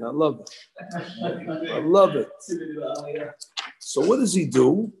 Jenin, I love it. I love it. So what does he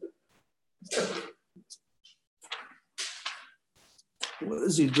do? What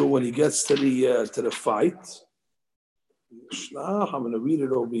does he do when he gets to the fight? I'm going to read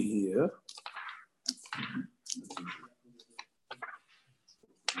it over here.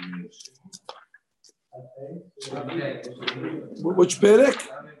 Which perek?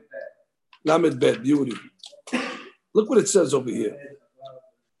 Lamed Bet, beauty. Look what it says over here.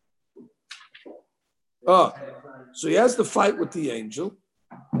 Oh, so he has the fight with the angel.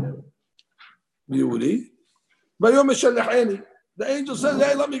 Beauty. The angel says,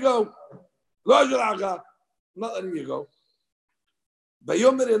 hey, let me go. I'm not letting you go.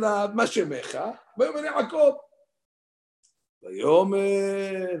 ויאמר אליו, מה שמך? ויאמר יעקב.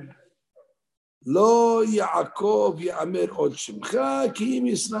 ויאמר, לא יעקב יאמר עוד שמך, כי אם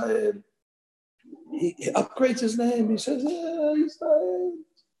ישראל. He upgrades his name. He says, Israel.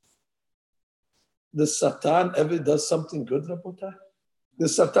 The Satan ever does something good, Rabotai? The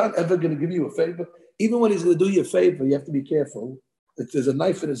Satan ever going to give you a favor? Even when he's going to do you a favor, you have to be careful. If there's a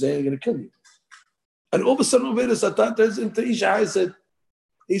knife in his hand, he's going to kill you. And all of a sudden, the Satan turns into Isha.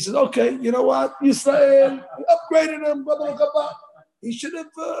 He said, okay, you know what? Israel, you upgraded him. Blah, blah, blah, blah. He should have,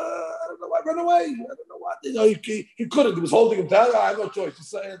 I don't know why, run away. I don't know what. You know, he couldn't. He was holding him down. I have no choice.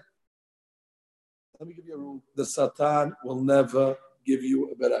 Israel. Let me give you a rule. The Satan will never give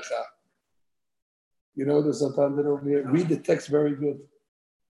you a beracha. You know the Satan did over here? Read the text very good.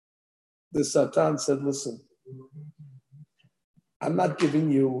 The Satan said, listen, I'm not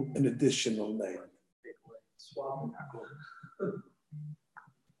giving you an additional name.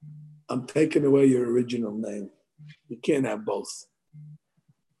 I'm taking away your original name. You can't have both.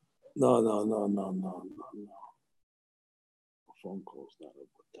 No. Phone call's not over.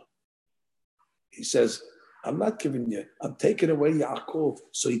 He says, I'm not giving you, I'm taking away Yaakov.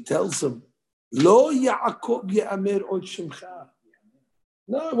 So he tells him, Lo Yaakov ye'amer od shemcha.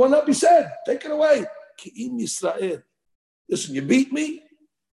 No, it will not be said. Take it away. Ki'im Yisrael. Listen, you beat me?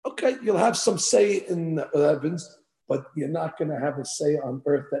 Okay, you'll have some say in the heavens, but you're not going to have a say on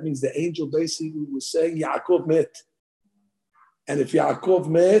earth. That means the angel basically was saying, Yaakov met. And if Yaakov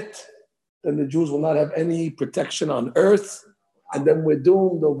met, then the Jews will not have any protection on earth. And then we're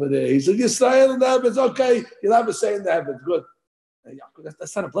doomed over there. He said, Yisrael in the heavens, okay, you'll have a say in the heavens. Good.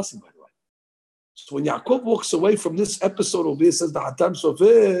 That's not a blessing, by the way. So when Yaakov walks away from this episode over here, says the Hatam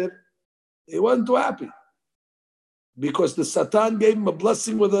Sofer, he wasn't too happy. Because the Satan gave him a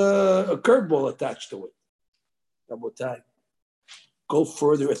blessing with a curveball attached to it. Rabotai, go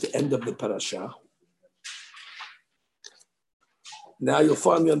further at the end of the parasha. Now you'll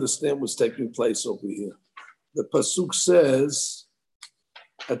finally understand what's taking place over here. The pasuk says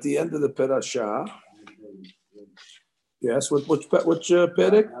at the end of the parasha. Yes, which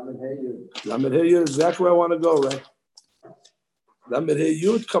perek? Lamed Hey Yud, exactly where I want to go, right? Lamed Hey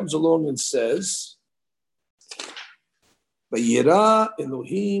Yud comes along and says, Vayira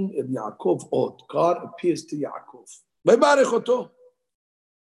Elohim el Yaakov od. God appears to Yaakov. Vaybarech oto.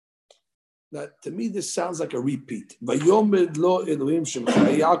 Now, to me, this sounds like a repeat. Vayomed lo Elohim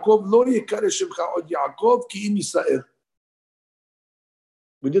shemcha Yaakov lo yikare shemcha od Yaakov ki im Yisrael.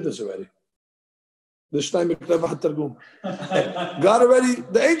 We did this already. God already,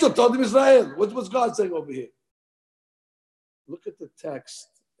 the angel told him Israel. What's God saying over here? Look at the text,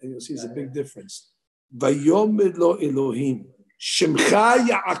 and you'll see there's a big difference. Vayomed lo Elohim shemcha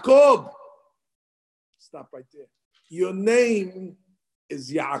Yaakov. Stop right there. Your name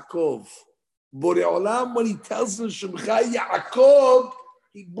is Yaakov. Borei Olam, when he tells him shemcha Yaakov,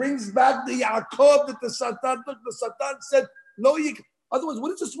 he brings back the Yaakov that the Satan took. The Satan said, "No, otherwise,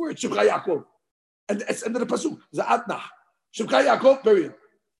 what is this word shemcha Yaakov?" And it's under the pasuk, Za'atnah, Shemcha Yaakov, period.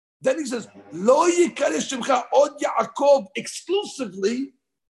 Then he says, Lo yikare Shemcha od Yaakov exclusively,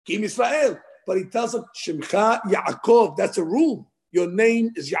 Kim Israel. but he tells him, Shemcha Yaakov, that's a rule. Your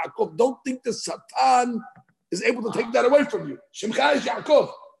name is Yaakov. Don't think the Satan is able to take that away from you. Shemcha is Yaakov.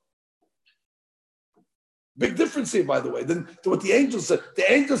 Big difference here, by the way, than to what the angel said.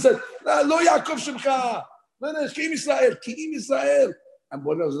 The angel said, Lo Yaakov Shemcha. No, Ki'im Israel, Ki'im Israel. And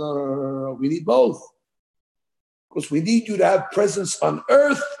one goes, no. We need both. Because we need you to have presence on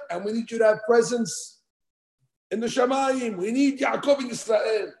earth, and we need you to have presence in the Shamayim. We need Yaakov in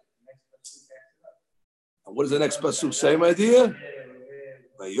Israel. And what is the next pasuk? Same idea?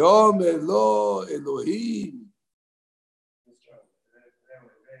 Vayomer lo Elohim.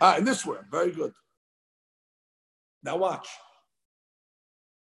 In this one, very good. Now watch.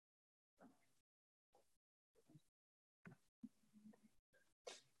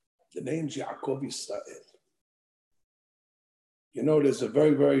 The name's Yaakov Israel. You know, there's a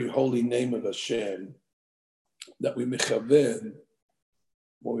very, very holy name of Hashem that we mechaven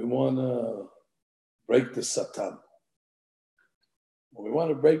when we want to break the Satan. When we want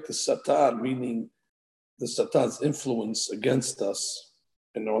to break the Satan, meaning the Satan's influence against us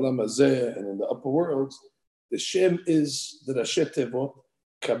in the Olam Hazeh and in the upper worlds, the Shem is the Rashi Tevot,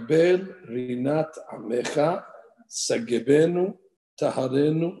 Kabel Rinat Amecha Sagebenu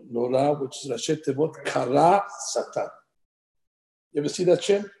Taharenu Nora, which is Rashi Tevot Kara Satan. You ever see that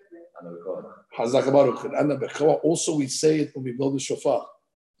Shem? Hazak Baruch. Also, we say it when we blow the shofar.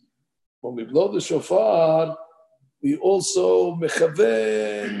 When we blow the shofar, we also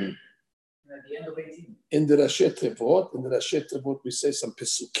mechaven in the Rashi Tevot. In the Rashi Tevot, we say some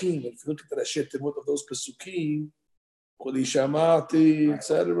pesukim. If you look at the Rashi Tevot of those pesukim, Koli Shamati,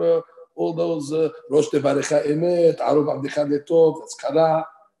 etc., all those Rosh Devarecha Emet, Arub Abdecha Letov, that's Kara,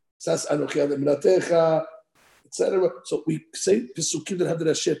 Sas Anochi Ademratecha, etc. So we say pesukim that have the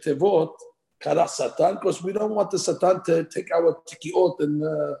Rashi Tevot, Kara Satan, because we don't want the Satan to take our tikiot and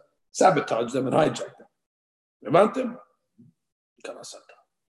sabotage them and hijack them. You want them? Kara Satan.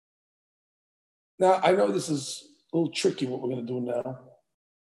 Now, I know this is a little tricky what we're going to do now.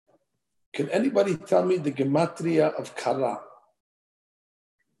 Can anybody tell me the gematria of Kara?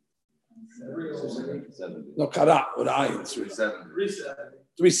 370. No, Kara, with ayin.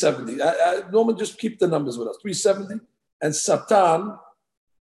 370. Norman, just keep the numbers with us. 370. And Satan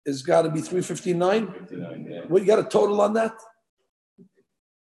has got to be 359. 59, yeah. Well, you got a total on that?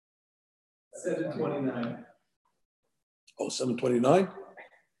 729. Oh, 729?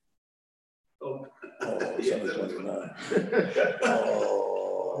 Oh, 729.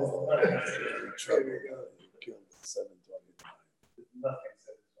 Oh, trouble. Killed 729.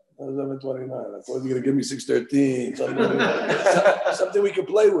 729. I thought you were going to give me 613. Something we can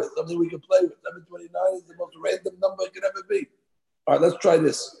play with. 729 is the most random number it could ever be. All right, let's try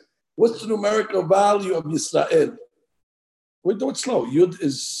this. What's the numerical value of Yisrael? We'll do it slow. Yud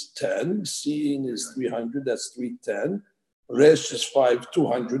is 10. Seeing is 300. That's 310. Resh is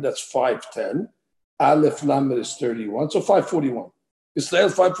 200. That's 510. Aleph Lamed is 31. So 541. Yisrael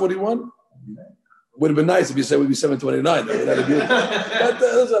 541? Would have been nice if you said it would be 729. But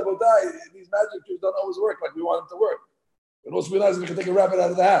these magic tricks don't always work like we want them to work. But also realize we can take a rabbit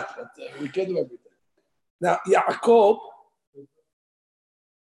out of the hat, but we can't do everything. Now, Yaakov,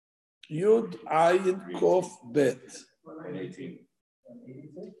 Yud Ayin Kof Bet. 118.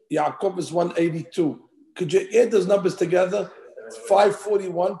 Yaakov is 182. Could you add those numbers together?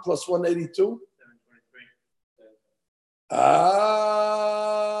 541 plus 182?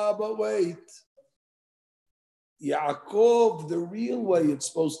 But wait. Yaakov, the real way it's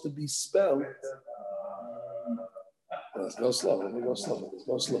supposed to be spelled. Let's go slow. Do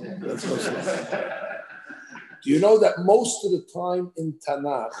you know that most of the time in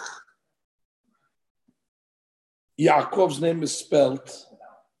Tanakh, Yaakov's name is spelled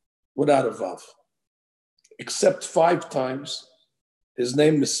without a vav? Except 5 times, his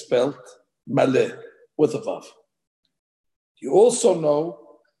name is spelled Maleh with a vav. You also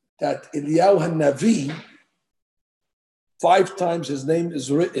know that Eliyahu HaNavi, 5 times his name is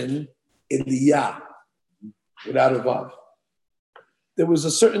written Eliyah without a vav. There was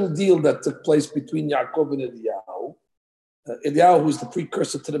a certain deal that took place between Yaakov and Eliyahu. Eliyahu was the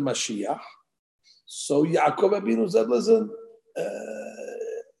precursor to the Mashiach. So Yaakov Abinu said, listen,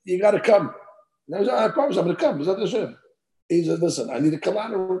 you got to come. And I promise I'm going to come. He said, listen, I need a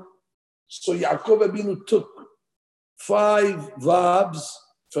collateral. So Yaakov Abinu took 5 vavs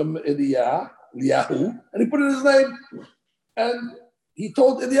from Eliyahu, and he put it in his name. And he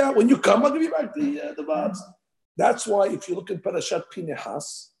told Eliyahu, when you come, I'll give you back the vavs. That's why if you look at Parashat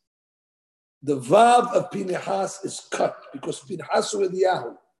Pinehas, the vav of Pinehas is cut because Pinehas or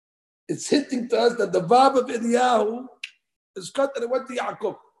Eliyahu. It's hinting to us that the vav of Eliyahu is cut and it went to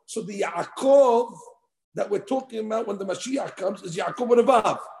Yaakov. So the Yaakov that we're talking about when the Mashiach comes is Yaakov with a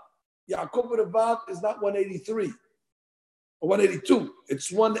Vav. Yaakov with a Vav is not 183 or 182.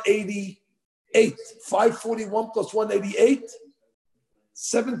 It's 188. 541 plus 188,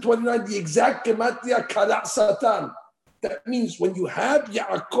 729, the exact Gematria Kara Satan. That means when you have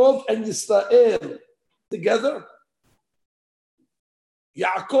Yaakov and Yisrael together,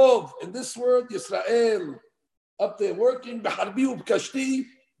 Yaakov, in this word, Yisrael, up there working, B'harbi u'b'kashti,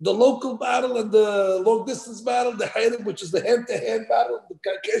 the local battle and the long-distance battle, the Harib, which is the hand-to-hand battle, the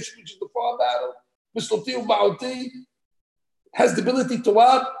Kakesh, which is the far battle, Misloti u'ba'oti, has the ability to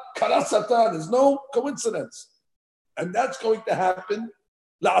what? Kara Satan. There's no coincidence. And that's going to happen,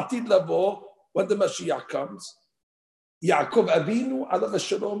 la'atid lavo, when the Mashiach comes. Yaakov Avinu, alav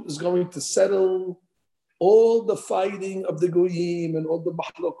shalom, is going to settle all the fighting of the Goyim and all the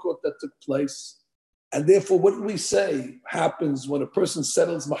mahlokot that took place. And therefore, what do we say happens when a person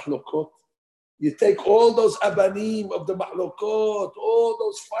settles mahlokot? You take all those abanim of the mahlokot, all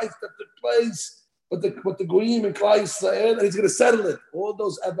those fights that took place with the Goyim and Klal Yisrael, and he's going to settle it. All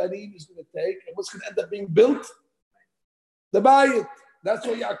those abanim he's going to take, and what's going to end up being built? The Bayit. That's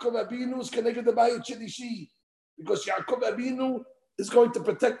why Yaakov Avinu is connected to the Bayit Shelishi. Because Yaakov Avinu is going to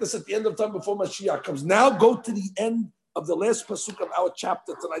protect us at the end of time before Mashiach comes. Now go to the end of the last pasuk of our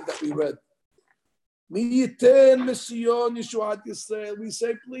chapter tonight that we read. We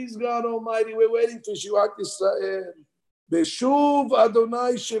say, please God Almighty, we're waiting for Yeshuat Yisrael. Beshuv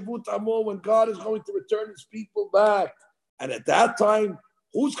Adonai Shevut Amo, when God is going to return his people back. And at that time,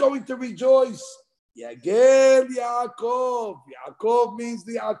 who's going to rejoice? Yagel Yaakov. Yaakov means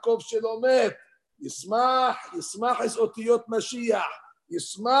the Yaakov Shelomet. Yismach is Otiyot Mashiach.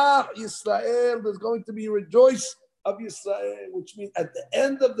 Yismach Yisrael. There's going to be a rejoice of Yisrael, which means at the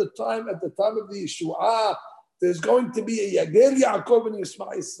end of the time, at the time of the Yeshua, there's going to be a Yagel Yaakov and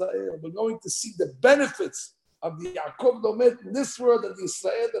Yismach Yisrael. We're going to see the benefits of the Yaakov Lomet in this world and the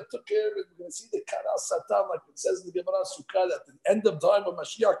Israel that took care of it. We're going to see the Kara Satan, like it says in the Gemara Sukkah, at the end of time when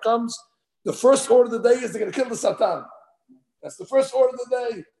Mashiach comes, the first order of the day is they're going to kill the Satan. That's the first order of the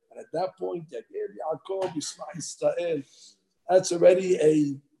day. And at that point, Yaakov, Yismach Yisrael, that's already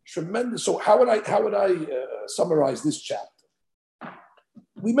a tremendous. So how would I summarize this chapter?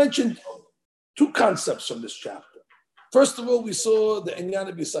 We mentioned two concepts from this chapter. First of all, we saw the Inyan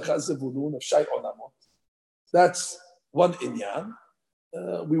of Yisachar Zevulun of Shai Olamot. That's one Inyan.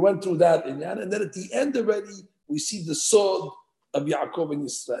 We went through that Inyan, and then at the end already, we see the sword of Yaakov and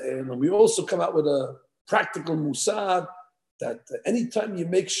Yisrael. And we also come out with a practical musad that anytime you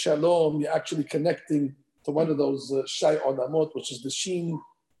make shalom, you're actually connecting to one of those Shai Olamot, which is the Shin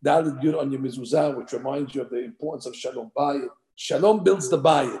Daled Yud on your mezuzah, which reminds you of the importance of Shalom Bayit. Shalom builds the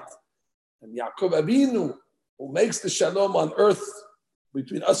Bayit. And Yaakov Avinu, who makes the Shalom on earth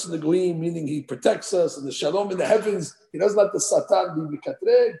between us and the Goyim, meaning he protects us, and the Shalom in the heavens, he doesn't let the Satan be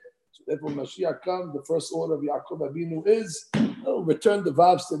mikatreg. So therefore, Mashiach comes, the first order of Yaakov Avinu is, return the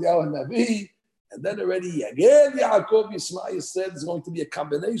Vavs to the Yahweh Navi, and then already, again, Yaakov, Yismach Yisrael, there's going to be a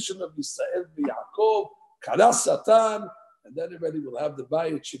combination of Yisrael and Yaakov, Kara Satan, and then already we'll have the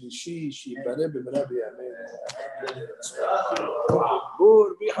Bayit Shilishi, Shibare B'Merabi Amen.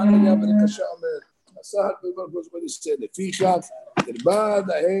 הסהל במרכוז בניסה, לפיכך, תרבד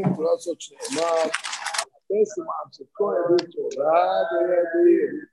האם תורה זאת שנאמר, הפסם עם צדקו יביא תורה ויביא.